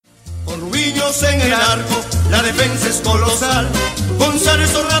Rubiños en el arco, la defensa es colosal.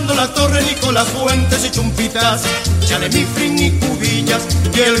 González Orlando, La Torre, Nicolás Fuentes y Chumpitas, Chalemifrin y Cubillas,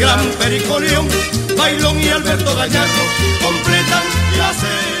 y el gran Perico León, Bailón y Alberto Gallardo completan la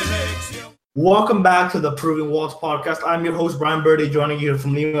selección. Welcome back to the Proving Walls podcast. I'm your host, Brian Birdie, joining you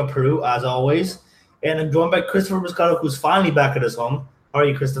from Lima, Peru, as always. And I'm joined by Christopher Biscotto, who's finally back at his home. How are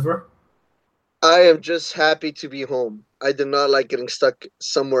you, Christopher? I am just happy to be home. I did not like getting stuck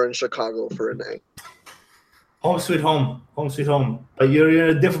somewhere in Chicago for a night. Home sweet home. Home sweet home. But you're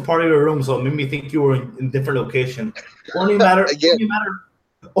in a different part of your room, so it made me think you were in a different location. Only a matter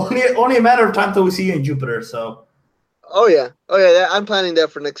of time till we see you in Jupiter, so. Oh yeah. I'm planning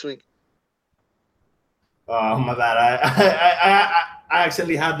that for next week. Oh, my bad. I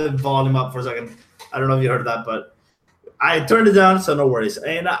accidentally had the volume up for a second. I don't know if you heard that, but I turned it down, so no worries.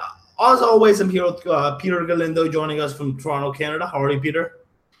 And as always, I'm here with Peter Galindo joining us from Toronto, Canada. How are you, Peter?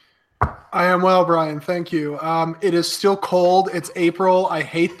 I am well, Brian. Thank you. It is still cold. It's April. I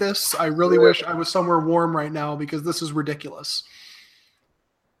hate this. I really wish I was somewhere warm right now because this is ridiculous.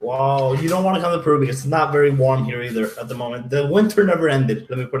 Wow, you don't want to come to Peru because it's not very warm here either at the moment. The winter never ended.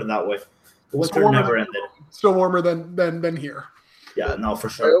 Let me put it that way. The winter never ended. Still warmer than here. Yeah, no, for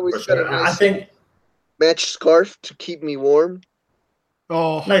sure. I think match scarf to keep me warm.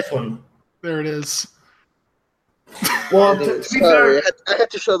 Oh, nice one. There it is. Well, sorry, I had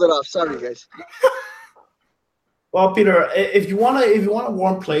to show that off. Sorry, guys. Well, Peter, if you want a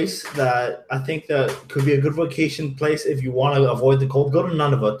warm place that I think that could be a good vacation place, if you want to avoid the cold, go to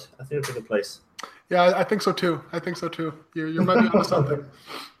Nunavut. I think it's a good place. Yeah, I think so too. You might be onto something.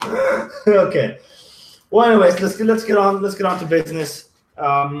 Okay. Well, anyways, let's get on to business.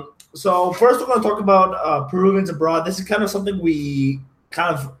 So first, we're going to talk about Peruvians abroad. This is kind of something we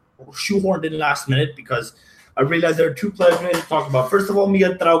kind of shoehorned in last minute because I realized there are two players we need to talk about. First of all,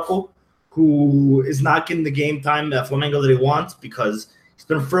 Miguel Trauco, who is not getting the game time at Flamengo that he wants because he's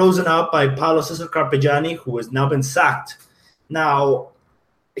been frozen out by Paulo Cesar Carpegiani, who has now been sacked. Now,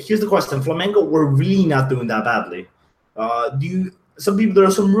 here's the question: Flamengo, we're really not doing that badly. There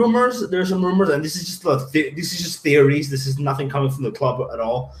are some rumors, and this is just theories. This is nothing coming from the club at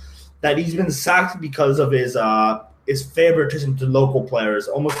all. That he's been sacked because of his favoritism to local players,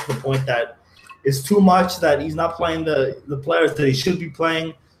 almost to the point that it's too much that he's not playing the players that he should be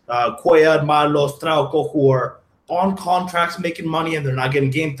playing. Cuellar, Marlos, Trauco, who are on contracts making money and they're not getting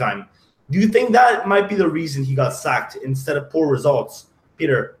game time. Do you think that might be the reason he got sacked instead of poor results?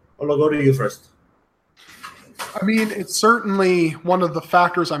 Peter, I'll go to you first. I mean, it's certainly one of the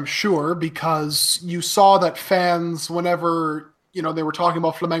factors, I'm sure, because you saw that fans, whenever they were talking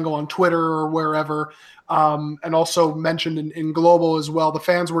about Flamengo on Twitter or wherever, and also mentioned in Global as well, the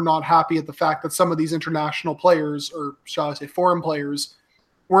fans were not happy at the fact that some of these international players, or shall I say foreign players,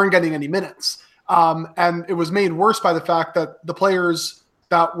 weren't getting any minutes. And it was made worse by the fact that the players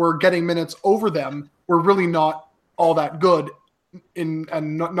that were getting minutes over them were really not all that good and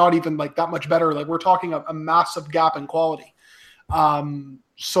not even like that much better. Like we're talking a massive gap in quality.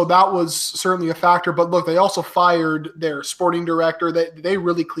 So that was certainly a factor. But look, they also fired their sporting director. They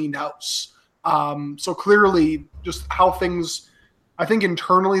really cleaned house. So clearly just how things, I think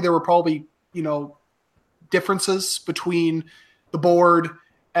internally there were probably, differences between the board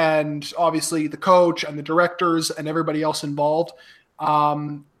and obviously the coach and the directors and everybody else involved.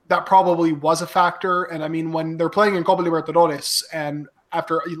 That probably was a factor. And I mean, when they're playing in Copa Libertadores and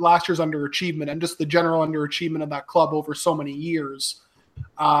after last year's underachievement and just the general underachievement of that club over so many years,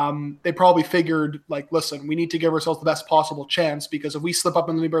 they probably figured like, listen, we need to give ourselves the best possible chance because if we slip up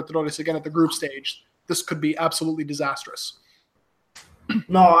in the Libertadores again at the group stage, this could be absolutely disastrous.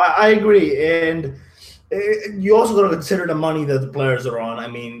 No, I agree. And you also got to consider the money that the players are on. I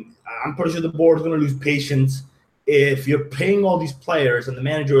mean, I'm pretty sure the board is going to lose patience if you're paying all these players and the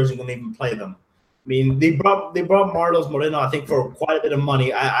manager isn't going to even play them. I mean, they brought Marlos Moreno, I think, for quite a bit of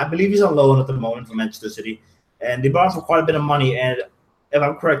money. I believe he's on loan at the moment for Manchester City. And they brought him for quite a bit of money. And if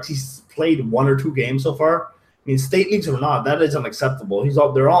I'm correct, he's played 1 or 2 games so far. I mean, state leagues or not, that is unacceptable.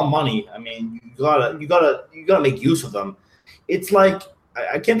 They're all money. I mean, you gotta make use of them. It's like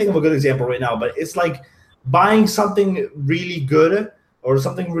I can't think of a good example right now, but it's like buying something really good or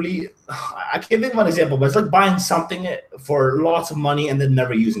something really – I can't think of an example, but it's like buying something for lots of money and then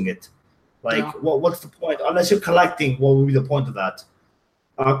never using it. Like, what's the point? Unless you're collecting, what would be the point of that?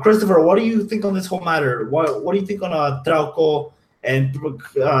 Christopher, what do you think on this whole matter? What do you think on Trauco and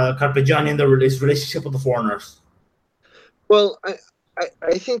Carpegiani and his relationship with the foreigners? Well,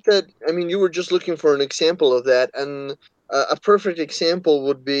 I think that, I mean, you were just looking for an example of that, and a perfect example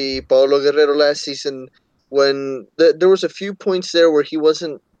would be Paulo Guerrero last season when there was a few points there where he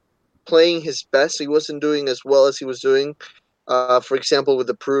wasn't playing his best. He wasn't doing as well as he was doing, for example, with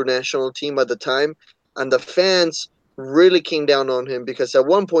the Peru national team at the time. And the fans really came down on him because at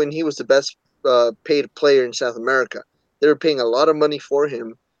one point he was the best paid player in South America. They were paying a lot of money for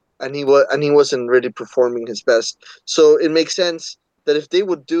him, and he wasn't really performing his best. So it makes sense that if they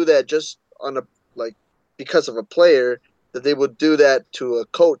would do that just on a because of a player, that they would do that to a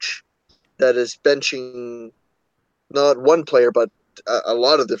coach that is benching not one player but a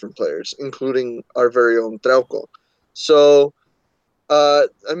lot of different players, including our very own Trauco. So I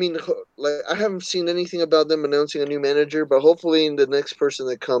mean, I haven't seen anything about them announcing a new manager, but hopefully, in the next person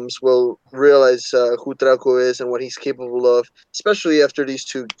that comes, will realize who Trauco is and what he's capable of. Especially after these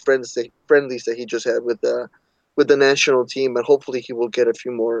two friendlies that he just had with the national team, and hopefully he will get a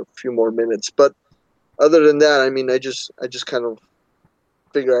few more minutes. But other than that, I mean, I just kind of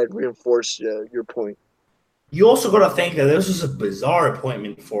figure I'd reinforce your point. You also got to think that this was a bizarre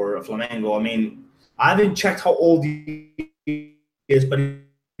appointment for Flamengo. I mean, I haven't checked how old he is, but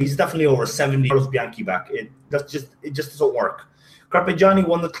he's definitely over 70. Carlos Bianchi back. It just doesn't work. Carpegiani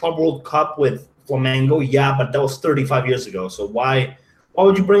won the Club World Cup with Flamengo, yeah, but that was 35 years ago. So why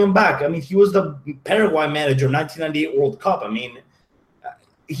would you bring him back? I mean, he was the Paraguay manager, 1998 World Cup. I mean,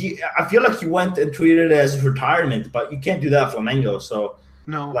 I feel like he went and treated it as retirement, but you can't do that at Flamengo. So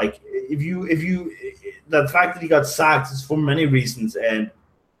no, like if you the fact that he got sacked is for many reasons, and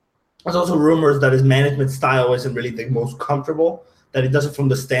there's also rumors that his management style isn't really the most comfortable. That he does it from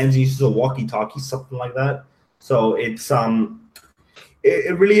the stands, he uses a walkie-talkie, something like that. So it's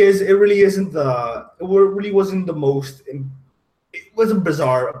it really wasn't the most. It was a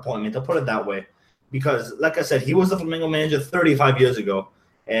bizarre appointment. I'll put it that way, because like I said, he was the Flamengo manager 35 years ago,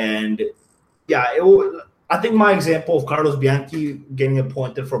 and yeah, I think my example of Carlos Bianchi getting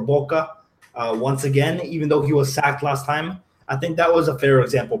appointed for Boca once again, even though he was sacked last time, I think that was a fair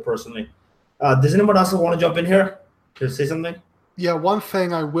example personally. Does anyone else want to jump in here to say something? Yeah, one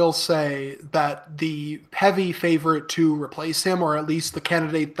thing I will say, that the heavy favorite to replace him, or at least the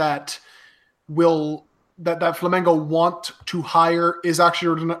candidate that Flamengo want to hire, is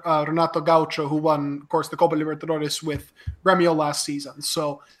actually Renato Gaucho, who won, of course, the Copa Libertadores with Gremio last season.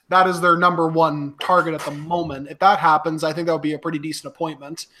 So that is their number one target at the moment. If that happens, I think that would be a pretty decent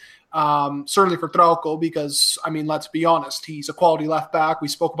appointment. Certainly for Trauco, because, I mean, let's be honest, he's a quality left back. We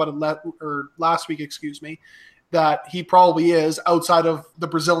spoke about it last week, that he probably is, outside of the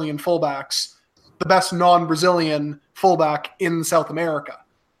Brazilian fullbacks, the best non-Brazilian fullback in South America.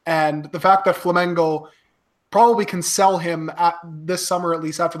 And the fact that Flamengo probably can sell him this summer, at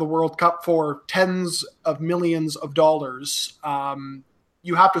least after the World Cup, for tens of millions of dollars,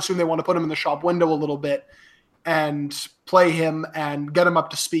 you have to assume they want to put him in the shop window a little bit and play him and get him up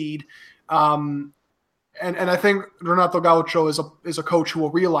to speed. And I think Renato Gaucho is a coach who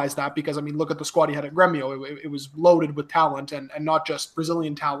will realize that, because, I mean, look at the squad he had at Gremio. It was loaded with talent, and not just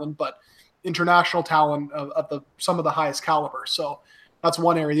Brazilian talent, but international talent of some of the highest caliber. So that's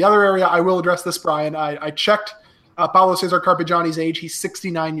one area. The other area, I will address this, Brian. I checked Paulo Cesar Carpegiani's age. He's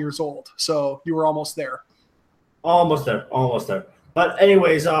 69 years old. So you were almost there. Almost there. But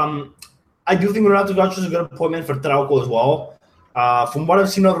anyways, I do think Renato Gaucho is a good appointment for Trauco as well. From what I've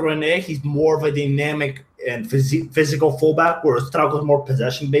seen of Rene, he's more of a dynamic and physical fullback, whereas Trauco is more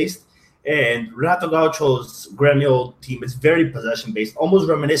possession-based. And Renato Gaucho's Gremio team is very possession-based, almost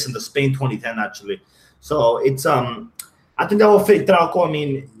reminiscent of Spain 2010, actually. So it's I think that will fit Trauco. I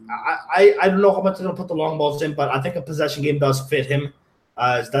mean, I don't know how much they're going to put the long balls in, but I think a possession game does fit him.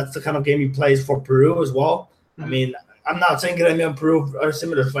 That's the kind of game he plays for Peru as well. Mm-hmm. I mean, I'm not saying Gremio and Peru are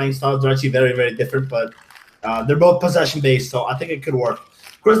similar playing styles. They're actually very, very different, but they're both possession-based, so I think it could work.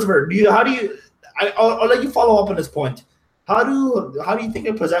 Christopher, I'll let you follow up on this point. How do you think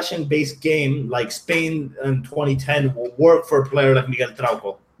a possession-based game like Spain in 2010 will work for a player like Miguel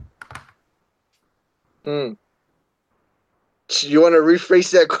Trauco? You want to rephrase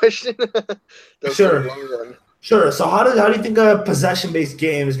that question? Sure. So how do you think a possession-based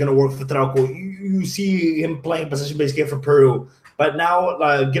game is going to work for Trauco? You see him playing a possession-based game for Peru, but now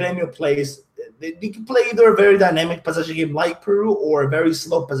Gremio plays. They can play either a very dynamic possession game like Peru or a very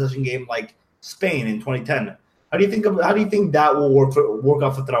slow possession game like Spain in 2010. How do you think that will work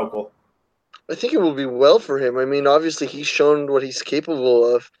out for Trauco? I think it will be well for him. I mean, obviously he's shown what he's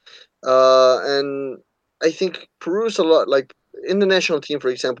capable of, and I think Peru's a lot like in the national team, for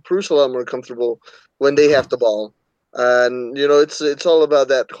example. Peru's a lot more comfortable when they have the ball, and it's all about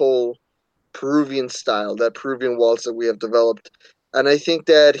that whole Peruvian style, that Peruvian waltz that we have developed. And I think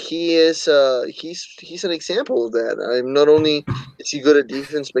that he is he's an example of that. Not only is he good at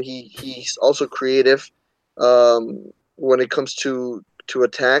defense, but he's also creative when it comes to to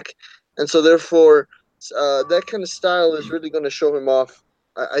attack, and so therefore that kind of style is really going to show him off.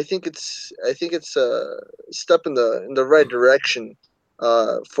 I think it's a step in the right direction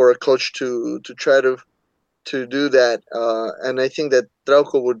for a coach to try to do that, and I think that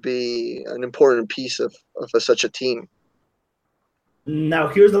Trauco would be an important piece of such a team. Now,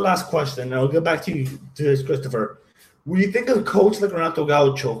 here's the last question. I'll get back to you, Christopher. Would you think a coach like Renato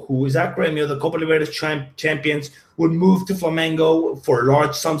Gaucho, who is at Gremio, the Copa Libertadores champions, would move to Flamengo for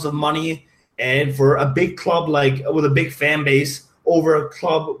large sums of money and for a big club like with a big fan base over a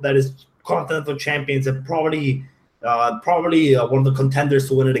club that is continental champions and probably one of the contenders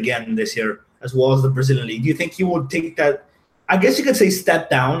to win it again this year, as well as the Brazilian League? Do you think he would take that? I guess you could say step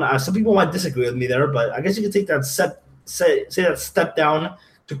down. Some people might disagree with me there, but I guess you could take that step down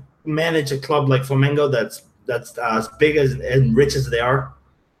to manage a club like Flamengo that's as big and rich as they are.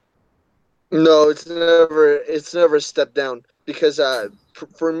 No, it's never a step down, because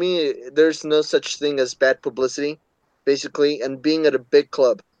for me, there's no such thing as bad publicity, basically. And being at a big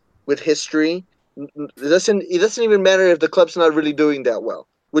club with history, it doesn't even matter if the club's not really doing that well,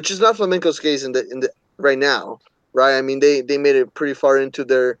 which is not Flamenco's case in the right now, right? I mean, they made it pretty far into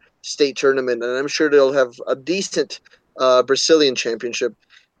their state tournament, and I'm sure they'll have a decent Brazilian championship.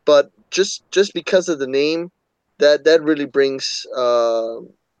 But just because of the name, that really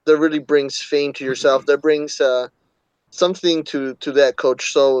brings fame to yourself. That brings something to that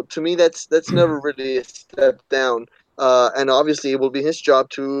coach. So to me, that's never really a step down. And obviously, it will be his job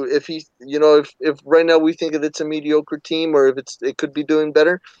to, if right now we think that it's a mediocre team, or if it could be doing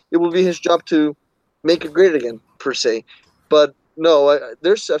better, it will be his job to make it great again, per se. But no,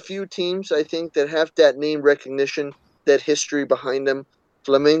 there's a few teams, I think, that have that name recognition, that history behind them.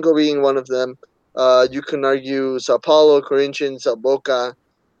 Flamengo being one of them. You can argue Sao Paulo, Corinthians, Boca,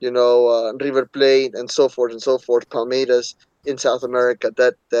 River Plate, and so forth, Palmeiras in South America.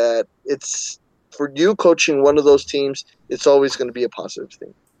 That it's, for you coaching one of those teams, it's always going to be a positive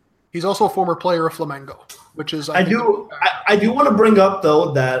thing. He's also a former player of Flamengo, which is I do want to bring up,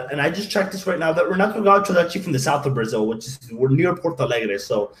 though, that, and I just checked this right now, that Renato Gaucho is actually from the south of Brazil, which is, we're near Porto Alegre.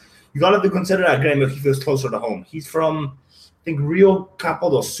 So you got to consider that Grêmio, he feels closer to home. He's from, I think, Rio Capo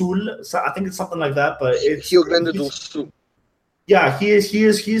do Sul. So I think it's something like that, but it's Rio Grande do Sul. Yeah, he's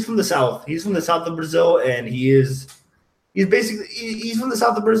from the south. He's from the south of Brazil, and he's from the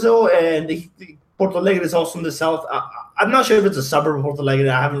south of Brazil, and Porto Alegre is also from the south. I'm not sure if it's a suburb of Porto Alegre.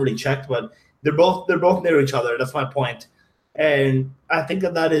 I haven't really checked, but they're both near each other. That's my point. And I think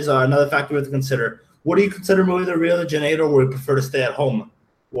that is another factor we have to consider. What do you consider moving to Rio de Janeiro, or would you prefer to stay at home?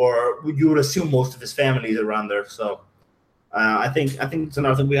 Or you would assume most of his family is around there. So I think it's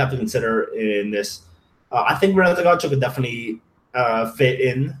another thing we have to consider in this. I think Renato Gaucho could definitely fit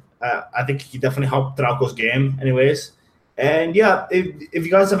in. I think he definitely helped Trauco's game anyways. And yeah, if you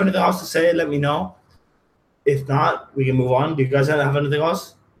guys have anything else to say, let me know. If not, we can move on. Do you guys have anything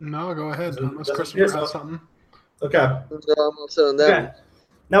else? No, go ahead. Unless Christopher has something. Okay. Okay.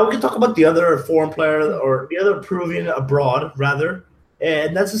 Now we can talk about the other foreign player, or the other Peruvian abroad, rather.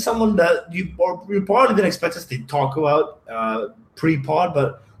 And that's someone that you probably didn't expect us to talk about pre-pod,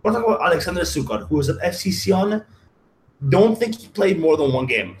 but we're talking about Alexander Sucar, who is at FC Sion. Don't think he played more than one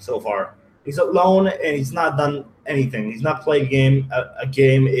game so far. He's at loan, and he's not done anything. He's not played a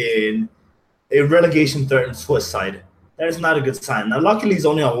game in a relegation threat in Swiss side. That is not a good sign. Now, luckily, he's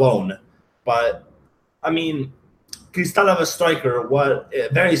only on loan, but I mean, Cristal have a striker,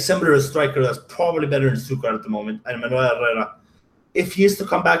 very similar to striker that's probably better than Sucar at the moment, and Manuel Herrera. If he is to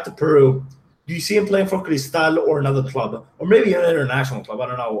come back to Peru, do you see him playing for Cristal or another club, or maybe an international club? I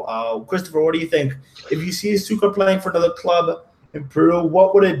don't know. Christopher, what do you think? If you see Sucar playing for another club in Peru,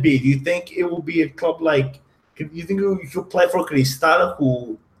 what would it be? Do you think it will be a club like? Do you think you could play for Cristal,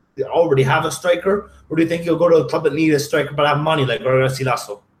 who already have a striker, or do you think you'll go to a club that needs a striker but have money like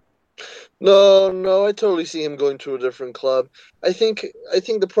Garcilaso? No, I totally see him going to a different club. I think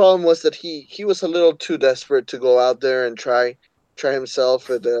the problem was that he was a little too desperate to go out there and try himself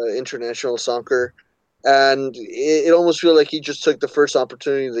at international soccer, and it almost feels like he just took the first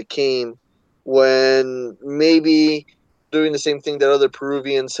opportunity that came, when maybe doing the same thing that other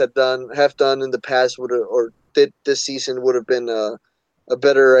Peruvians have done in the past or did this season would have been a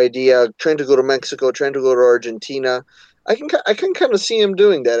better idea. Trying to go to Mexico, trying to go to Argentina. I can kind of see him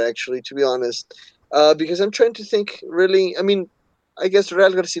doing that, actually, to be honest, because I'm trying to think really. I mean, I guess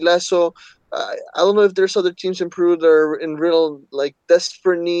Real Garcilaso. I don't know if there's other teams in Peru that are in real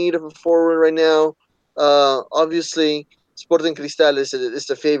desperate need of a forward right now. Obviously, Sporting Cristal is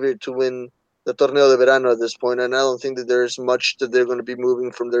the favorite to win the Torneo de Verano at this point, and I don't think that there's much that they're going to be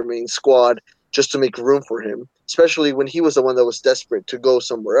moving from their main squad. just to make room for him, especially when he was the one that was desperate to go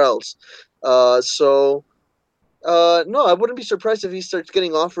somewhere else. No, I wouldn't be surprised if he starts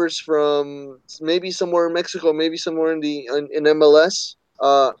getting offers from maybe somewhere in Mexico, maybe somewhere in MLS.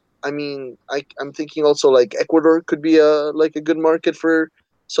 I'm thinking also like Ecuador could be a good market for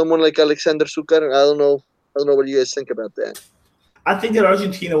someone like Alexander Zucar. I don't know what you guys think about that. I think that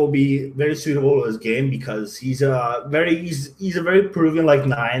Argentina will be very suitable to his game because he's a very proven like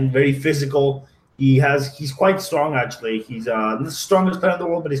nine, very physical. He's quite strong actually. He's not the strongest player in the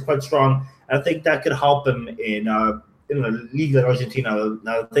world, but he's quite strong. I think that could help him in a league like Argentina.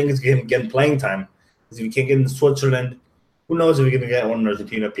 Now the thing is getting playing time. Because if he can't get in Switzerland, who knows if he's going to get one in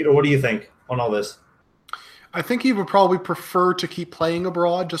Argentina? Peter, what do you think on all this? I think he would probably prefer to keep playing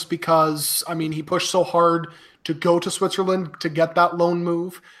abroad just because, I mean, he pushed so hard to go to Switzerland to get that loan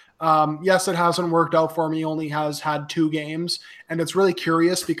move. Yes, it hasn't worked out for him. He only has had 2 games. And it's really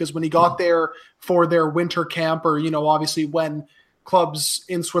curious because when he got there for their winter camp, or, obviously when clubs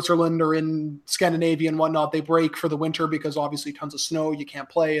in Switzerland or in Scandinavia and whatnot, they break for the winter because obviously tons of snow, you can't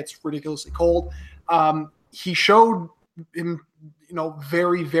play, it's ridiculously cold. He showed him,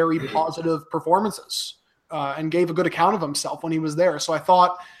 very, very positive performances and gave a good account of himself when he was there. So I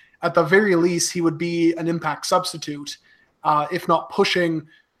thought at the very least he would be an impact substitute, if not pushing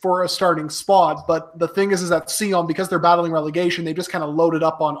for a starting spot. But the thing is that Sion, because they're battling relegation, they just kind of loaded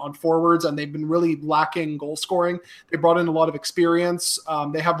up on forwards, and they've been really lacking goal scoring. They brought in a lot of experience.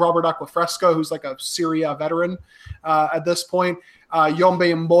 They have Robert Aquafresca, who's like a Serie A veteran at this point.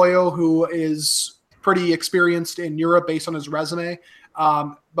 Yombe Mboyo, who is pretty experienced in Europe based on his resume,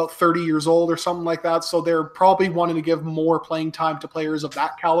 about 30 years old or something like that. So they're probably wanting to give more playing time to players of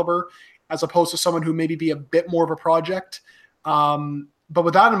that caliber, as opposed to someone who maybe be a bit more of a project. But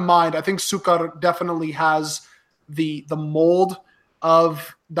with that in mind, I think Zucar definitely has the mold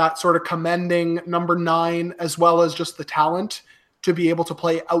of that sort of commending number 9, as well as just the talent to be able to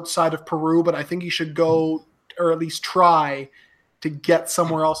play outside of Peru. But I think he should go, or at least try to get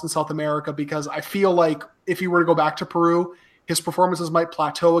somewhere else in South America, because I feel like if he were to go back to Peru, his performances might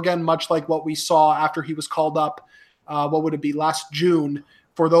plateau again, much like what we saw after he was called up, what would it be, last June,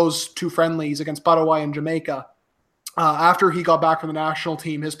 for those 2 friendlies against Paraguay and Jamaica. After he got back from the national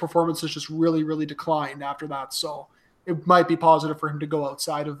team, his performances just really, really declined after that. So it might be positive for him to go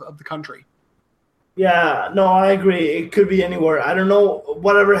outside of the country. Yeah, no, I agree. It could be anywhere. I don't know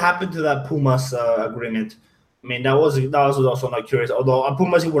whatever happened to that Pumas agreement. I mean, that was also not curious. Although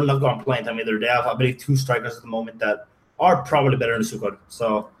Pumas, he would not have gone playing time either. They have, I believe, 2 strikers at the moment that are probably better than Zucar.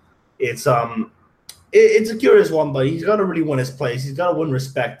 So it's a curious one, but he's got to really win his place. He's got to win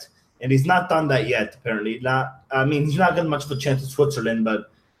respect. And he's not done that yet, apparently. He's not getting much of a chance in Switzerland,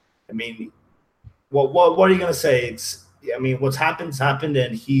 but I mean, what are you gonna say? What's happened's happened,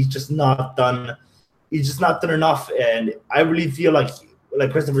 and he's just not done. He's just not done enough. And I really feel like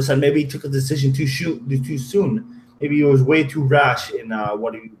Christopher said, maybe he took a decision too soon. Maybe he was way too rash in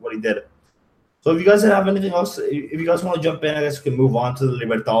what he did. So if you guys have anything else, if you guys want to jump in, I guess we can move on to the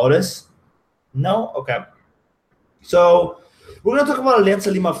Libertadores. No, okay. So we're going to talk about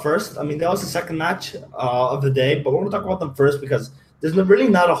Alianza Lima first. I mean, that was the second match of the day, but we're going to talk about them first because there's really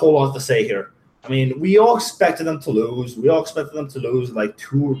not a whole lot to say here. I mean, we all expected them to lose. We all expected them to lose like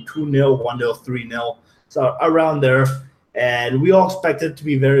 2-0, 1-0, 3-0, so around there. And we all expected it to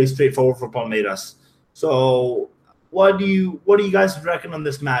be very straightforward for Palmeiras. So what do you guys reckon on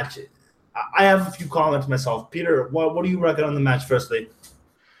this match? I have a few comments myself. Peter, what do you reckon on the match firstly?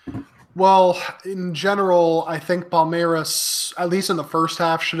 Well, in general, I think Palmeiras, at least in the first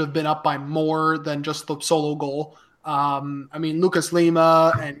half, should have been up by more than just the solo goal. Lucas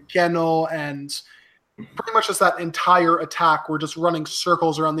Lima and Keno and pretty much just that entire attack were just running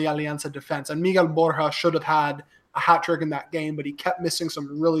circles around the Alianza defense. And Miguel Borja should have had a hat trick in that game, but he kept missing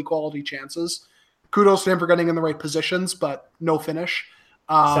some really quality chances. Kudos to him for getting in the right positions, but no finish.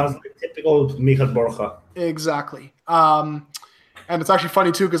 Sounds like typical Miguel Borja. Exactly. And it's actually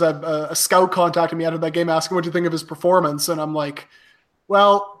funny, too, because a scout contacted me after that game asking what do you think of his performance. And I'm like,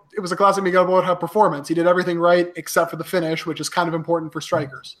 well, it was a classic Miguel Borja performance. He did everything right except for the finish, which is kind of important for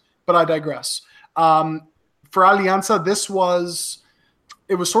strikers. But I digress. For Alianza,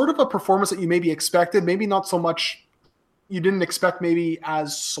 it was sort of a performance that you maybe expected. Maybe not so much you didn't expect maybe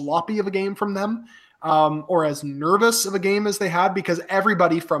as sloppy of a game from them or as nervous of a game as they had, because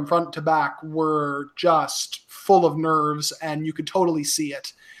everybody from front to back were just full of nerves, and you could totally see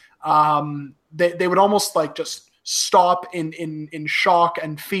it. They would almost like just stop in shock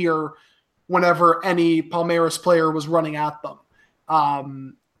and fear whenever any Palmeiras player was running at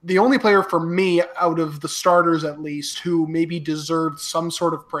them. The only player for me, out of the starters at least, who maybe deserved some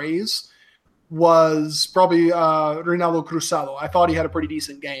sort of praise was probably Reinaldo Cruzado. I thought he had a pretty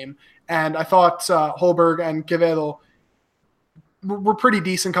decent game. And I thought Holberg and Quevedo were pretty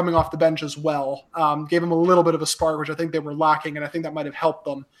decent coming off the bench as well. Gave them a little bit of a spark, which I think they were lacking, and I think that might have helped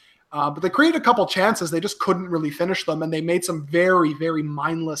them. But they created a couple chances. They just couldn't really finish them, and they made some very, very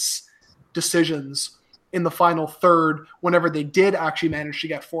mindless decisions in the final third whenever they did actually manage to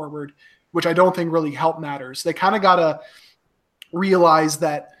get forward, which I don't think really helped matters. They kind of got to realize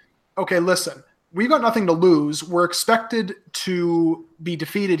that, okay, listen, we've got nothing to lose. We're expected to be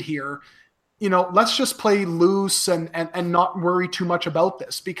defeated here. Let's just play loose and not worry too much about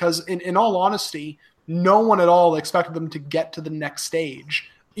this, because in all honesty, no one at all expected them to get to the next stage,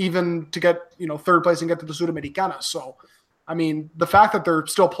 even to get, third place and get to the Sudamericana. So, I mean, the fact that they're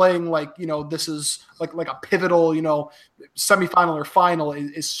still playing this is like a pivotal, semifinal or final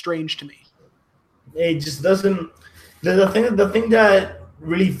is strange to me. It just doesn't. The thing that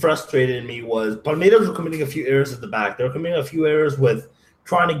really frustrated me was Palmeiras were committing a few errors at the back. They were committing a few errors with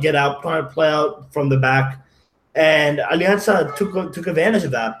trying to get out, trying to play out from the back. And Alianza took advantage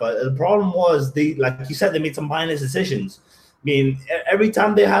of that. But the problem was, like you said, they made some mindless decisions. I mean, every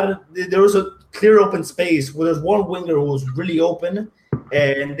time there was a clear open space where there's one winger who was really open,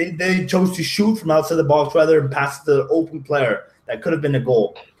 and they chose to shoot from outside the box rather than pass the open player. That could have been a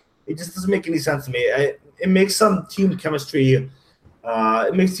goal. It just doesn't make any sense to me. It makes some team chemistry.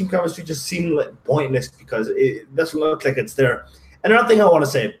 It makes team chemistry just seem like pointless because it doesn't look like it's there. Another thing I want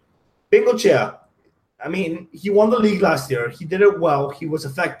to say, Bengochea, I mean, he won the league last year. He did it well. He was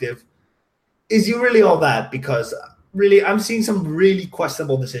effective. Is he really all that? Because really, I'm seeing some really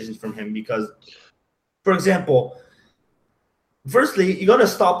questionable decisions from him because, for example, firstly, you got to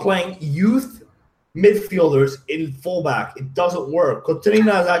stop playing youth midfielders in fullback. It doesn't work.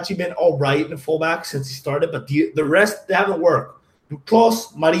 Cotrina has actually been all right in fullback since he started, but the rest, they haven't worked.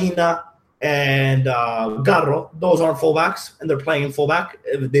 Duclos, Marina, and Garro, those aren't fullbacks, and they're playing in fullback.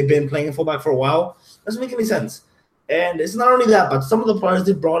 They've been playing in fullback for a while. Doesn't make any sense. And it's not only that, but some of the players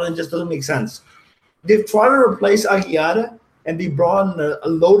they brought in just doesn't make sense. They've tried to replace Aguiar, and they brought in a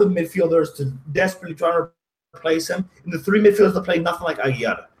load of midfielders to desperately try to replace him. And the three midfielders that play nothing like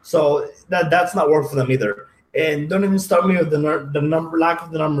Aguiar. So that's not work for them either. And don't even start me with the lack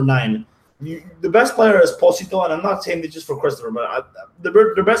of the number 9. The best player is Posito, and I'm not saying this just for Christopher, but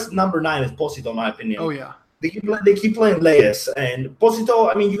the best number 9 is Posito, in my opinion. Oh, yeah. They keep playing Leyes. And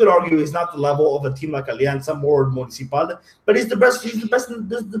Posito, I mean, you could argue he's not the level of a team like Alianza or Municipal, but he's the best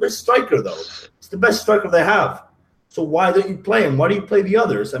striker, though. He's the best striker they have. So why don't you play him? Why do you play the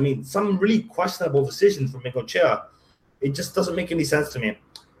others? I mean, some really questionable decisions from Bengochea. It just doesn't make any sense to me.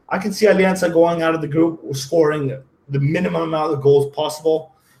 I can see Alianza going out of the group scoring the minimum amount of goals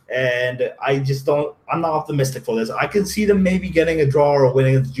possible. And I'm not optimistic for this. I can see them maybe getting a draw or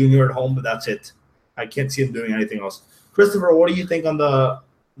winning at the Junior at home, but that's it. I can't see them doing anything else. Christopher, what do you think on the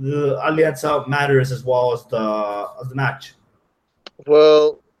Alianza matters as well as the match?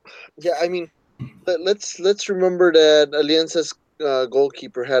 Well, yeah, I mean, let's remember that Alianza's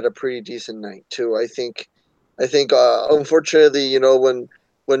goalkeeper had a pretty decent night too. I think unfortunately,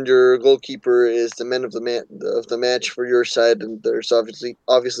 when your goalkeeper is the man of the match for your side, and there's obviously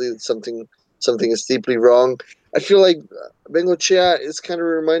something is deeply wrong. I feel like Bengochea is kind of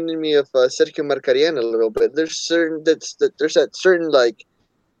reminding me of Sergio Marcarian a little bit. There's that certain like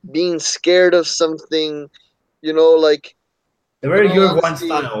being scared of something, like a very good one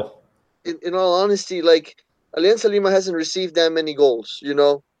style. In all honesty, like Alianza Lima hasn't received that many goals,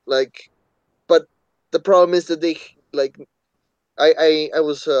 but the problem is that they like. I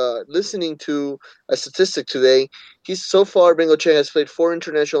was listening to a statistic today. So far, Bengochea has played 4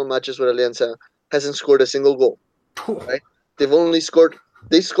 international matches with Alianza, hasn't scored a single goal. Right? They scored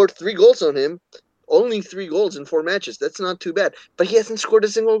 3 goals on him, only 3 goals in 4 matches. That's not too bad, but he hasn't scored a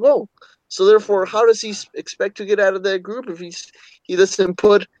single goal. So therefore, how does he expect to get out of that group if he doesn't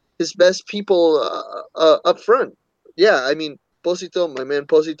put his best people up front? Yeah, I mean, my man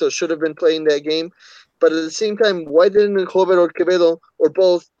Posito should have been playing that game. But at the same time, why didn't Jover or Quevedo or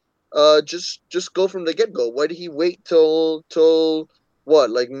both just go from the get-go? Why did he wait till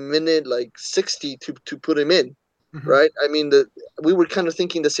what, like minute 60 to put him in, right? I mean, we were kind of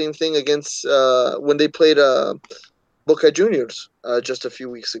thinking the same thing against when they played Boca Juniors just a few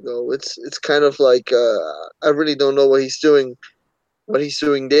weeks ago. It's kind of like I really don't know what he's doing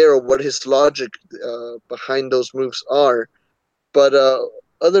there, or what his logic behind those moves are. But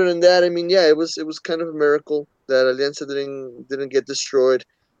other than that, I mean, yeah, it was kind of a miracle that Alianza didn't get destroyed.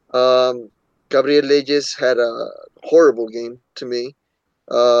 Gabriel Leyes had a horrible game to me.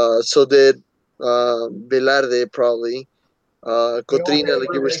 So did Velarde probably. Cotrina,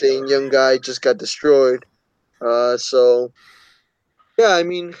 like you were saying, young guy, just got destroyed. So, yeah, I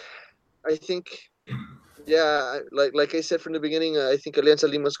mean, I think, yeah, like I said from the beginning, I think Alianza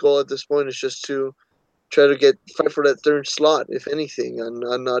Lima's goal at this point is just to try to fight for that third slot, if anything, and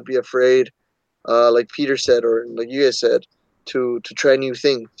not be afraid, like Peter said, or like you guys said, to try new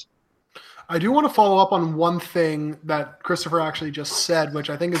things. I do want to follow up on one thing that Christopher actually just said, which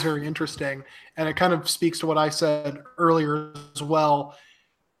I think is very interesting, and it kind of speaks to what I said earlier as well.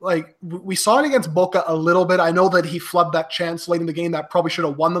 Like, we saw it against Boca a little bit. I know that he flubbed that chance late in the game that probably should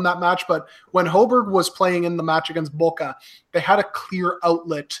have won them that match, but when Hoberg was playing in the match against Boca, they had a clear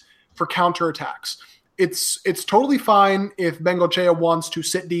outlet for counterattacks. It's totally fine if Bengochea wants to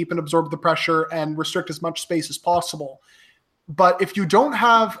sit deep and absorb the pressure and restrict as much space as possible. But if you don't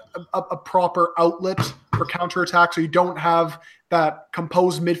have a proper outlet for counterattacks, or you don't have that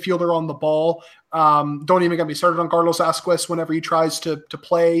composed midfielder on the ball, don't even get me started on Carlos Asquez whenever he tries to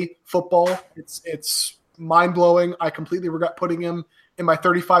play football. It's mind-blowing. I completely regret putting him in my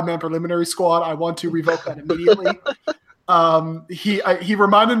 35-man preliminary squad. I want to revoke that immediately. He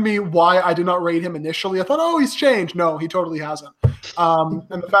reminded me why I did not rate him initially. I thought, oh, he's changed. No, he totally hasn't. And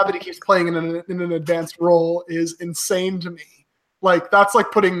the fact that he keeps playing in an advanced role is insane to me. Like, that's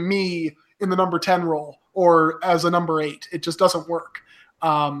like putting me in the number 10 role or as a number 8. It just doesn't work.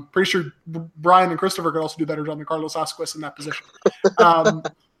 Pretty sure Brian and Christopher could also do better job than Carlos Asquez in that position.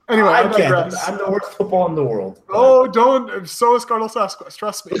 Anyway, I digress. I'm the worst football in the world. Oh, don't. So is Carlos Asquez.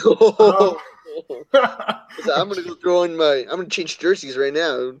 Trust me. I'm gonna change jerseys right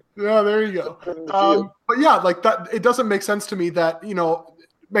now. Yeah, there you go. But yeah, like that, it doesn't make sense to me that,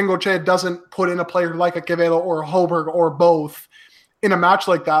 Bengochea doesn't put in a player like a Quevedo or a Hoberg or both in a match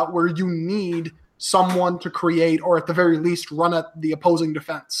like that, where you need someone to create, or at the very least run at the opposing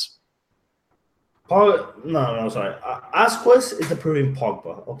defense. Sorry. Asquez is the Peruvian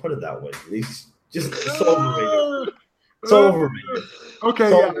Pogba. I'll put it that way. He's just so overrated. So overrated. Okay,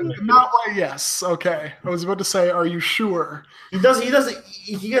 so overrated. In that way, yes. Okay, I was about to say, are you sure? He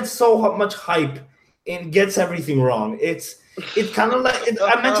gets so much hype and gets everything wrong. It's kind of like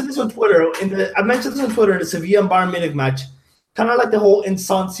I mentioned this on Twitter in the Sevilla and Bayern Munich match. Kind of like the whole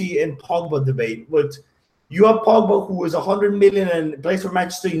Insonsi and Pogba debate. But you have Pogba, who is 100 million and plays for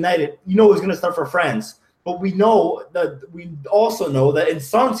Manchester United. He's going to start for France. But we also know that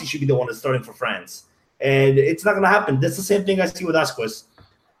Insonsi should be the one that's starting for France. And it's not going to happen. That's the same thing I see with Asquez.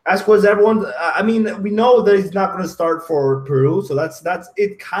 We know that he's not going to start for Peru, so that's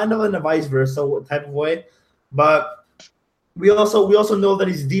it, kind of in a vice versa type of way. But we also know that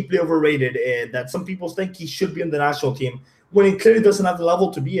he's deeply overrated, and that some people think he should be in the national team when he clearly doesn't have the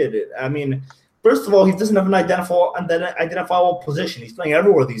level to be at it. I mean, first of all, he doesn't have an identifiable position. He's playing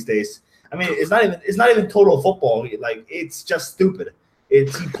everywhere these days. I mean, it's not even total football. Like, it's just stupid. He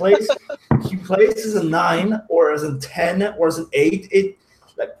plays as a 9 or as a 10 or as an 8.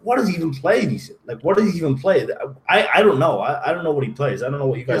 What does he even play? What does he even play? I don't know. I don't know what he plays. I don't know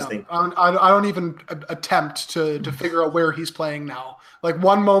what you guys think. I don't even attempt to figure out where he's playing now. Like,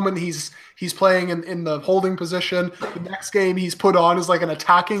 one moment he's playing in the holding position. The next game he's put on as like an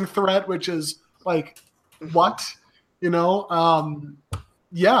attacking threat, which is like, what?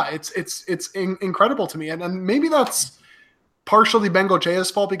 Yeah, it's incredible to me. And maybe that's partially Bengochea's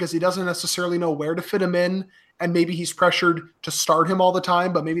fault, because he doesn't necessarily know where to fit him in. And maybe he's pressured to start him all the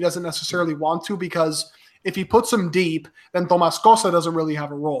time, but maybe doesn't necessarily want to, because if he puts him deep, then Tomas Cosa doesn't really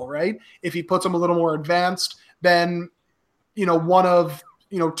have a role, right? If he puts him a little more advanced, then, one of,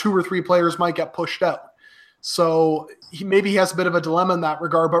 2 or 3 players might get pushed out. So maybe he has a bit of a dilemma in that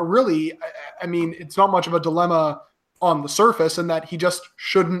regard, but really, I mean, it's not much of a dilemma on the surface, in that he just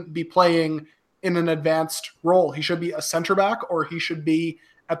shouldn't be playing in an advanced role. He should be a center back, or he should be,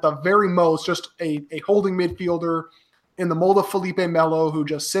 at the very most, just a holding midfielder in the mold of Felipe Melo, who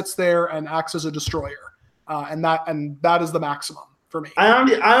just sits there and acts as a destroyer. And that is the maximum for me. I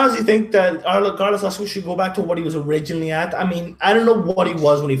honestly think that Carlos Asquez should go back to what he was originally at. I mean, I don't know what he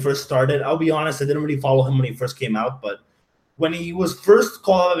was when he first started. I'll be honest, I didn't really follow him when he first came out, but when he was first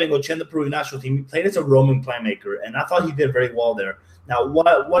called up and go the Peruvian national team, he played as a roaming playmaker, and I thought he did very well there. Now,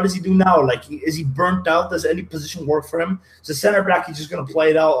 what does he do now? Like, is he burnt out? Does any position work for him? So center back, he's just going to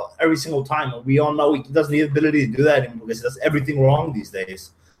play it out every single time. And we all know he doesn't have the ability to do that anymore, because he does everything wrong these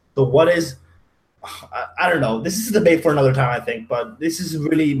days. So what is – I don't know. This is a debate for another time, I think. But this is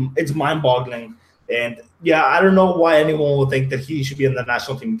really – it's mind-boggling. And, yeah, I don't know why anyone would think that he should be in the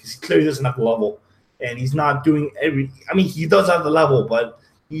national team, because he clearly doesn't have the level. And he's not doing – he does have the level, but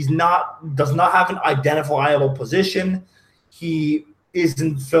does not have an identifiable position. He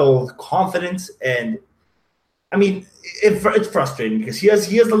isn't filled with confidence, and I mean, it's frustrating because he has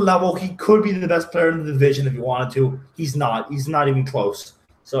the level. He could be the best player in the division if he wanted to. He's not. He's not even close.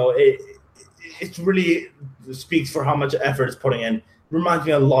 So it really speaks for how much effort it's putting in. Reminds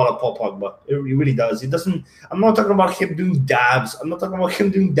me a lot of Paul Pogba. It really does. It doesn't. I'm not talking about him doing dabs. I'm not talking about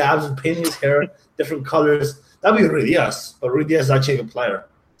him doing dabs and painting his hair different colors. That'd be Ruiz. But Ruiz is actually a good player.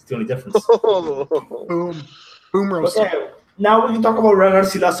 It's the only difference. Boom roasted. Okay, now we can talk about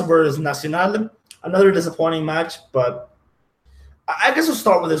Garcilaso versus Nacional. Another disappointing match, but I guess I'll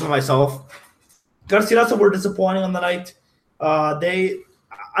start with this one myself. Garcilaso were disappointing on the night.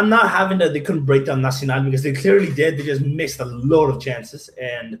 I'm not having that they couldn't break down Nacional because they clearly did. They just missed a load of chances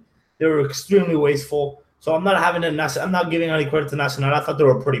and they were extremely wasteful. So I'm not giving any credit to Nacional. I thought they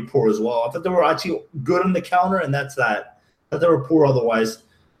were pretty poor as well. I thought they were actually good on the counter, and that's that. I thought they were poor otherwise.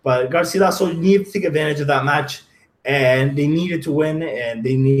 But Garcilaso needed to take advantage of that match, and they needed to win. And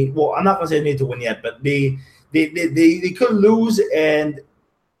I'm not going to say they need to win yet, but they could lose, and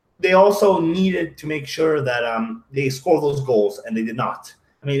they also needed to make sure that they score those goals, and they did not.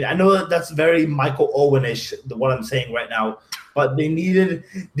 I mean, I know that's very Michael Owen-ish, what I'm saying right now, but they needed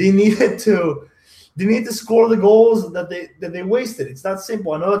to score the goals that they wasted. It's that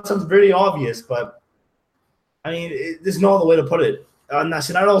simple. I know it sounds very obvious, but I mean, there's no other way to put it.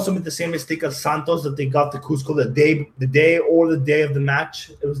 Nacional also made the same mistake as Santos that they got to Cusco the day of the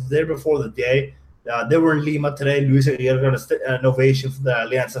match. It was the day before the day. They were in Lima today. Luis Aguirre got an ovation from the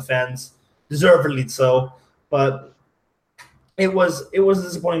Alianza fans, deservedly so. But it was a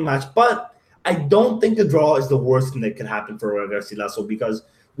disappointing match. But I don't think the draw is the worst thing that could happen for Garcilaso because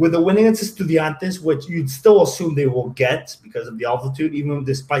with the winning against Estudiantes, which you'd still assume they will get because of the altitude, even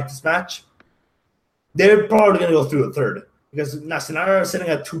despite this match, they're probably going to go through a third. Because Nacional are sitting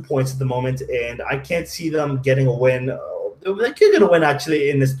at 2 points at the moment, and I can't see them getting a win. They could get a win, actually,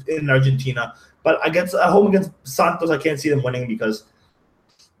 in Argentina. But at home against Santos, I can't see them winning because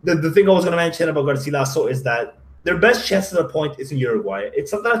the thing I was going to mention about Garcilaso is that their best chance at a point is in Uruguay.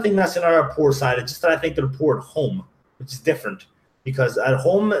 It's not that I think Nacional are a poor side. It's just that I think they're poor at home, which is different. Because at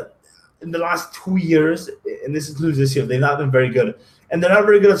home, in the last 2 years, and this includes this year, they've not been very good. And they're not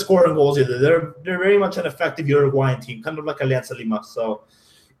very good at scoring goals either. They're very much an effective Uruguayan team, kind of like Alianza Lima. So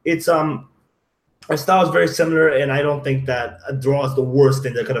it's our style is very similar, and I don't think that a draw is the worst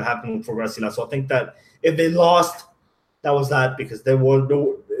thing that could have happened for Garcilaso. So I think that if they lost, that was that because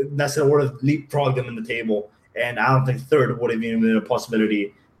Nacional would have leapfrogged them in the table, and I don't think third would have even been a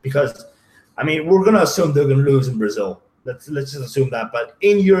possibility because, I mean, we're gonna assume they're gonna lose in Brazil. Let's just assume that. But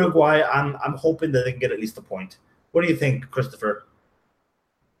in Uruguay, I'm hoping that they can get at least a point. What do you think, Christopher?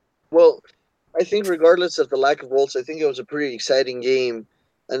 Well, I think regardless of the lack of goals, I think it was a pretty exciting game.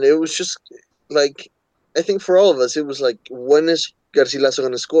 And it was just like, I think for all of us, it was like, when is Garcilaso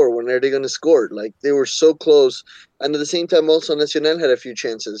going to score? When are they going to score? Like, they were so close. And at the same time, also, Nacional had a few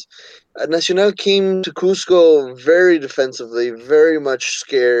chances. Nacional came to Cusco very defensively, very much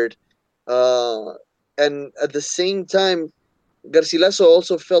scared. And at the same time, Garcilaso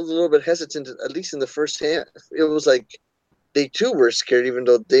also felt a little bit hesitant, at least in the first half. It was like, they too were scared, even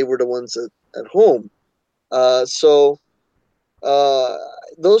though they were the ones at home.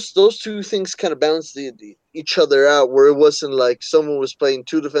 Those two things kind of balanced each other out, where it wasn't like someone was playing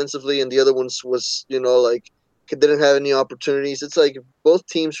too defensively and the other ones was, like didn't have any opportunities. It's like both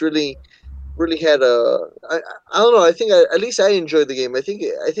teams really had I don't know. I think at least I enjoyed the game. I think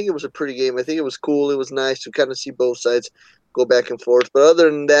it was a pretty game. I think it was cool. It was nice to kind of see both sides go back and forth. But other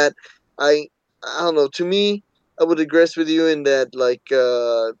than that, I don't know. To me, I would agree with you in that,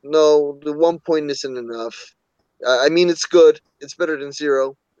 no, the 1 point isn't enough. I mean, it's good. It's better than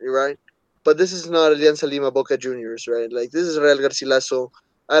 0, right? But this is not Alianza Lima Boca Juniors, right? Like, this is Real Garcilaso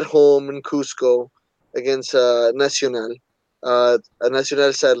at home in Cusco against Nacional. A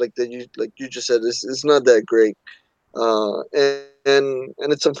Nacional side, like you just said, is not that great. And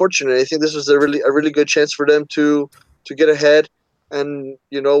it's unfortunate. I think this was a really good chance for them to get ahead. And,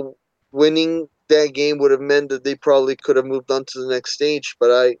 winning that game would have meant that they probably could have moved on to the next stage, but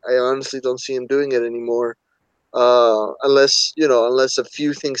I honestly don't see him doing it anymore, unless a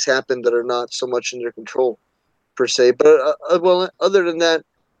few things happen that are not so much in their control per se. But well, other than that,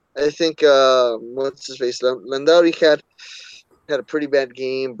 I think what's his face, Landauri had a pretty bad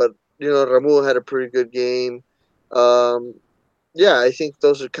game, but Ramul had a pretty good game. Yeah, I think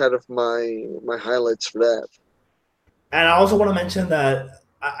those are kind of my highlights for that. And I also want to mention that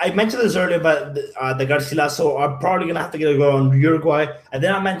I mentioned this earlier, but the Garcilaso are probably going to have to get a go on Uruguay. And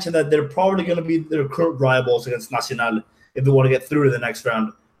then I mentioned that they're probably going to be their current rivals against Nacional if they want to get through to the next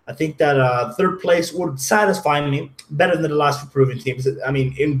round. I think that third place would satisfy me better than the last two Peruvian teams. I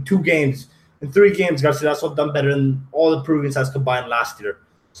mean, in 2 games, in 3 games, Garcilaso have done better than all the Peruvians has combined last year.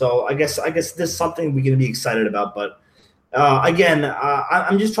 So I guess this is something we're going to be excited about. But again,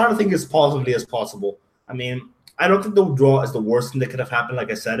 I'm just trying to think as positively as possible. I mean, I don't think the draw is the worst thing that could have happened, like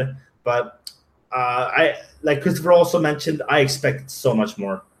I said. But I, like Christopher also mentioned, I expect so much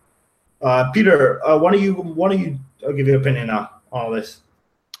more. Peter, why don't you give your opinion on all this?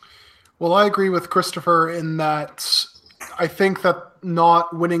 Well, I agree with Christopher in that I think that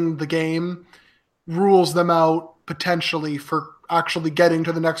not winning the game rules them out potentially for actually getting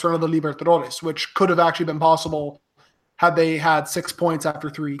to the next round of the Libertadores, which could have actually been possible had they had 6 points after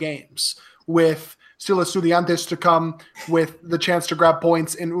 3 games, with still Estudiantes to come, with the chance to grab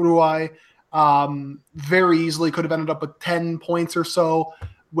points in Uruguay. Very easily could have ended up with 10 points or so,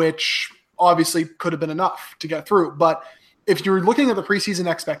 which obviously could have been enough to get through. But if you're looking at the preseason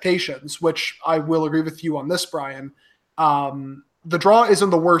expectations, which I will agree with you on this, Brian, the draw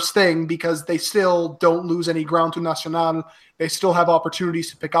isn't the worst thing because they still don't lose any ground to Nacional. They still have opportunities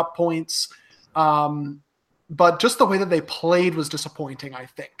to pick up points. But just the way that they played was disappointing, I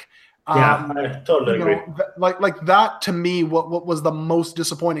think. I totally agree. Like that to me, what was the most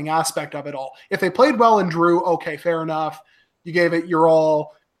disappointing aspect of it all? If they played well and drew, okay, fair enough. You gave it your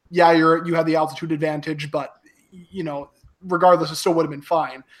all. Yeah, you had the altitude advantage, but regardless, it still would have been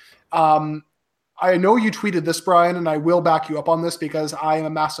fine. I know you tweeted this, Brian, and I will back you up on this because I am a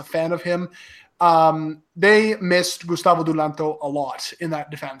massive fan of him. They missed Gustavo Dulanto a lot in that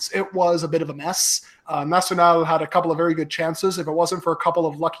defense. It was a bit of a mess. Nacional had a couple of very good chances. If it wasn't for a couple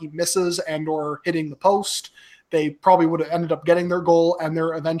of lucky misses and or hitting the post, they probably would have ended up getting their goal and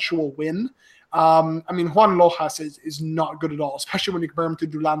their eventual win. Juan Lojas is not good at all, especially when you compare him to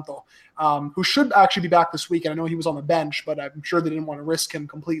Dulanto, who should actually be back this week. And I know he was on the bench, but I'm sure they didn't want to risk him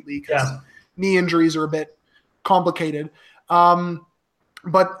completely because knee injuries are a bit complicated.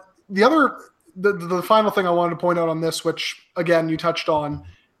 But the final thing I wanted to point out on this, which again you touched on,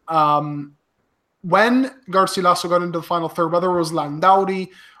 when Garcilaso got into the final third, whether it was Landauri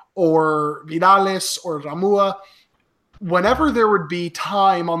or Vidales or Ramua, whenever there would be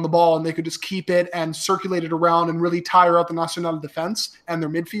time on the ball and they could just keep it and circulate it around and really tire out the Nacional defense and their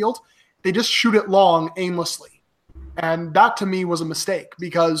midfield, they just shoot it long aimlessly. And that to me was a mistake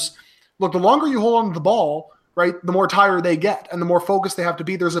because, look, the longer you hold on to the ball, right, the more tired they get and the more focused they have to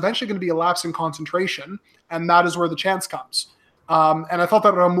be. There's eventually going to be a lapse in concentration, and that is where the chance comes. And I thought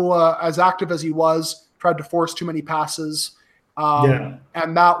that Ramua, as active as he was, tried to force too many passes. And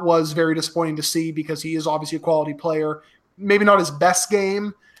that was very disappointing to see because he is obviously a quality player. Maybe not his best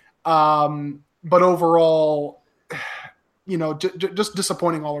game, but overall, just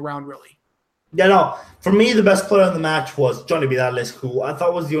disappointing all around, really. Yeah, no. For me, the best player in the match was Johnny Vidales, who I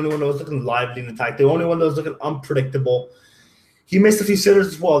thought was the only one that was looking lively in attack, the only one that was looking unpredictable. He missed a few sitters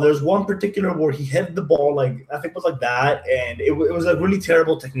as well. There's one particular where he hit the ball, I think it was like that, and it was a really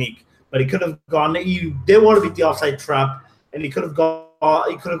terrible technique. But he could have gone. He did want to beat the offside trap, and he could have gone.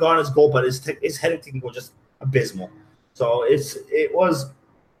 He could have gone his goal, but his heading technique was just abysmal. So it was.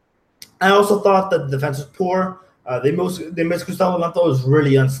 I also thought that the defense was poor. They missed Gustavo Lanto.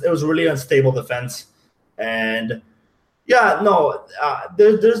 It was really unstable defense, and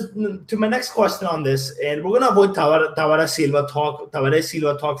there's to my next question on this, and we're gonna avoid Tavares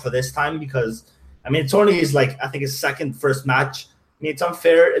Silva talk for this time because it's only his I think his first match. It's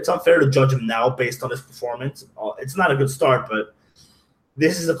unfair to judge him now based on his performance. It's not a good start, but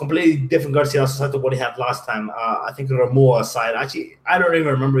this is a completely different Garcilaso side to what he had last time. I think Ramua aside, actually, I don't even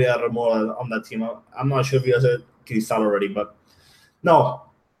remember he had Ramua on that team. I'm not sure if he has a Cristal already, but no.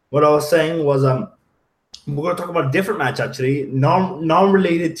 What I was saying was we're going to talk about a different match, actually,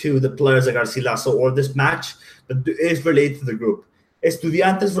 non-related to the players like Garcilaso or this match, but is related to the group.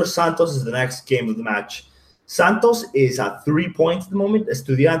 Estudiantes versus Santos is the next game of the match. Santos is at 3 points at the moment.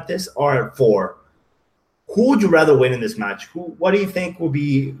 Estudiantes are at 4. Who would you rather win in this match? What do you think would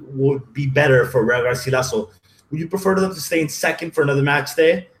be better for Garcilaso? Would you prefer them to stay in second for another match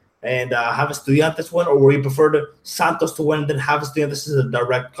day and have Estudiantes win, or would you prefer Santos to win and then have Estudiantes as a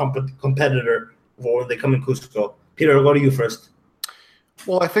direct competitor when they come in Cusco? Peter, I'll go to you first.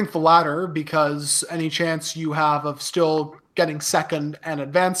 Well, I think the latter, because any chance you have of still getting second and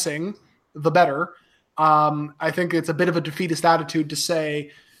advancing, the better. I think it's a bit of a defeatist attitude to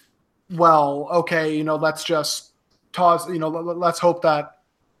say, well, okay, let's just toss, let's hope that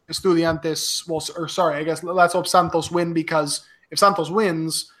Estudiantes let's hope Santos win, because if Santos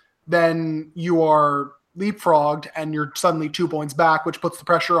wins, then you are leapfrogged and you're suddenly 2 points back, which puts the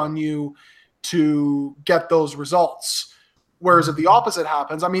pressure on you to get those results. Whereas if the opposite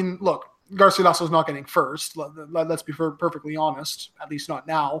happens, look, Garcilaso's not getting first. Let's be perfectly honest, at least not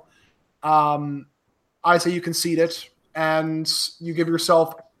now. I say you concede it, and you give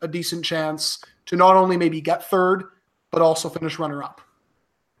yourself a decent chance to not only maybe get third, but also finish runner-up.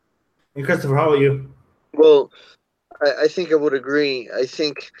 And Christopher, how about you? Well, I think I would agree. I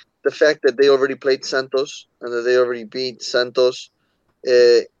think the fact that they already played Santos and that they already beat Santos,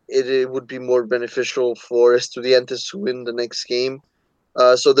 it would be more beneficial for Estudiantes to win the next game.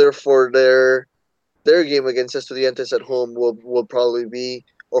 So therefore, their game against Estudiantes at home will probably be,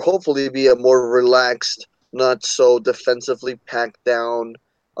 or hopefully be, a more relaxed, not so defensively packed down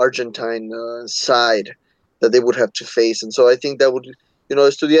Argentine side that they would have to face. And so I think that would,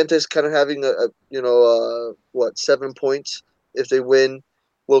 Estudiantes kind of having 7 points if they win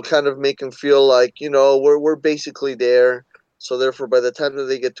will kind of make them feel like, we're basically there. So therefore, by the time that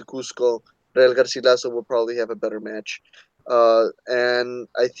they get to Cusco, Real Garcilaso will probably have a better match. And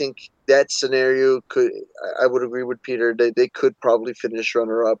I think that scenario I would agree with Peter, they could probably finish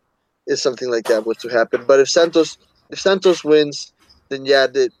runner-up if something like that was to happen. But if Santos wins, then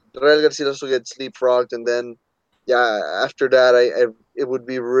the Real Garcilaso gets leapfrogged, and then after that, it would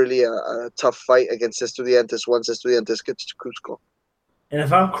be really a tough fight against Estudiantes once Estudiantes gets to Cusco. And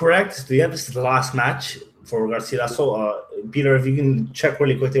if I'm correct, Estudiantes is the last match for Garcilaso. Peter, if you can check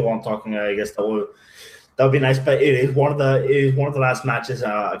really quickly while I'm talking, I guess that would be nice. But it is one of the last matches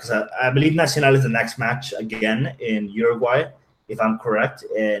because I believe Nacional is the next match again in Uruguay, if I'm correct,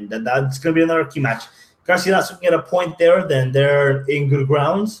 and that's going to be another key match. Garcilaso can get a point there, then they're in good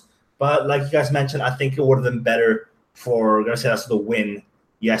grounds. But like you guys mentioned, I think it would have been better for Garcilaso to win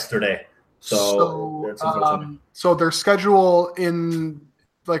yesterday. So their schedule in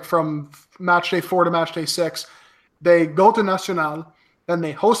from match day 4 to match day 6, they go to Nacional, then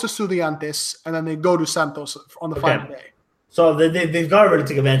they host Estudiantes, and then they go to Santos on the final day. So they've got to really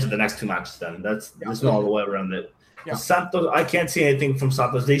take advantage of the next 2 matches then. There's no other way around it. Yeah. Santos, I can't see anything from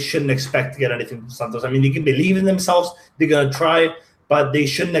Santos. They shouldn't expect to get anything from Santos. I mean, they can believe in themselves. They're going to try, but they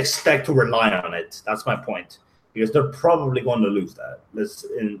shouldn't expect to rely on it. That's my point. Because they're probably going to lose that,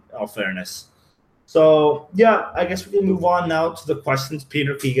 in all fairness. So, I guess we can move on now to the questions.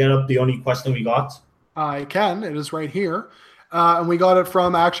 Peter, can you get up the only question we got? I can. It is right here. And we got it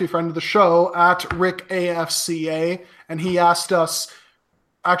from actually a friend of the show at Rick AFCA. And he asked us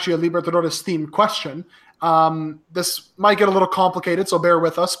actually a Libertadores themed question. This might get a little complicated, so bear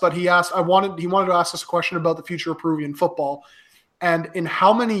with us. But he wanted to ask us a question about the future of Peruvian football. And in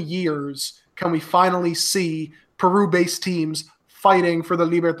how many years can we finally see Peru-based teams fighting for the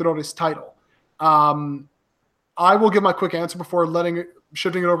Libertadores title? I will give my quick answer before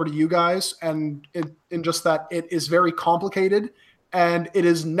shifting it over to you guys, and in just that it is very complicated and it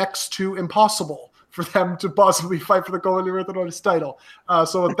is next to impossible for them to possibly fight for the Copa Libertadores title.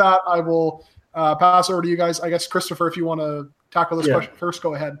 So with that, I will pass over to you guys. I guess, Christopher, if you want to tackle this question first,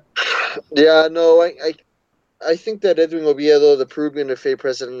 go ahead. Yeah, no, I think that Edwin Oviedo, the Peruvian FA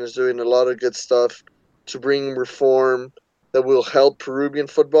president, is doing a lot of good stuff to bring reform that will help Peruvian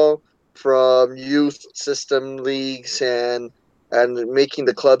football, from youth system leagues and making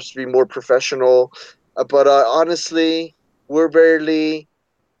the clubs be more professional. But honestly, we're barely.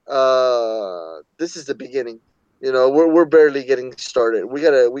 This is the beginning. We're barely getting started. We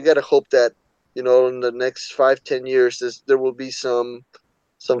gotta hope that in the next 5-10 years there will be some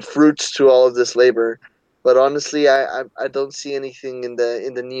fruits to all of this labor. But honestly, I don't see anything in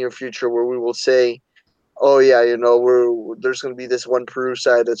the near future where we will say, oh yeah, there's going to be this one Peru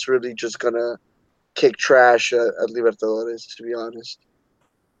side that's really just going to kick trash at Libertadores, to be honest.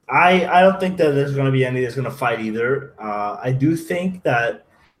 I don't think that there's going to be any that's going to fight either. I do think that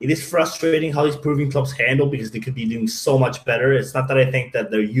it is frustrating how these Peruvian clubs handle, because they could be doing so much better. It's not that I think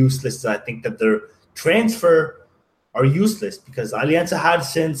that they're useless. I think that their transfer are useless, because Alianza had,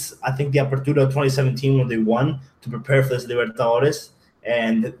 since I think the Apertura 2017 when they won, to prepare for this Libertadores,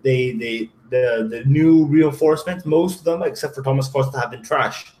 and the new reinforcements, most of them except for Thomas Costa, have been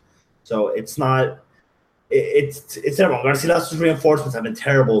trashed. So it's terrible. Garcilaso's reinforcements have been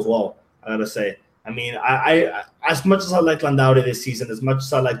terrible as well, I gotta say. I mean, I as much as I like Landaude this season, as much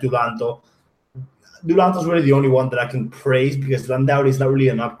as I like Duranto's really the only one that I can praise, because Landaude is not really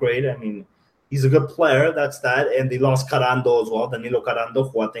an upgrade. I mean, he's a good player, that's that. And they lost Carando as well, Danilo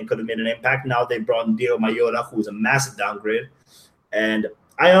Carando, who I think could have made an impact. Now they brought in Diego Mayora, who is a massive downgrade. And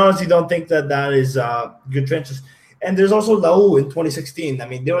I honestly don't think that is good transfers. And there's also Lau in 2016. I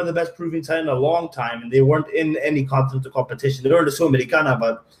mean, they were the best Peruvian side in a long time, and they weren't in any continental competition. They were in the Sudamericana,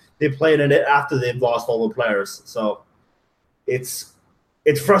 but they played in it after they've lost all the players. So it's frustrating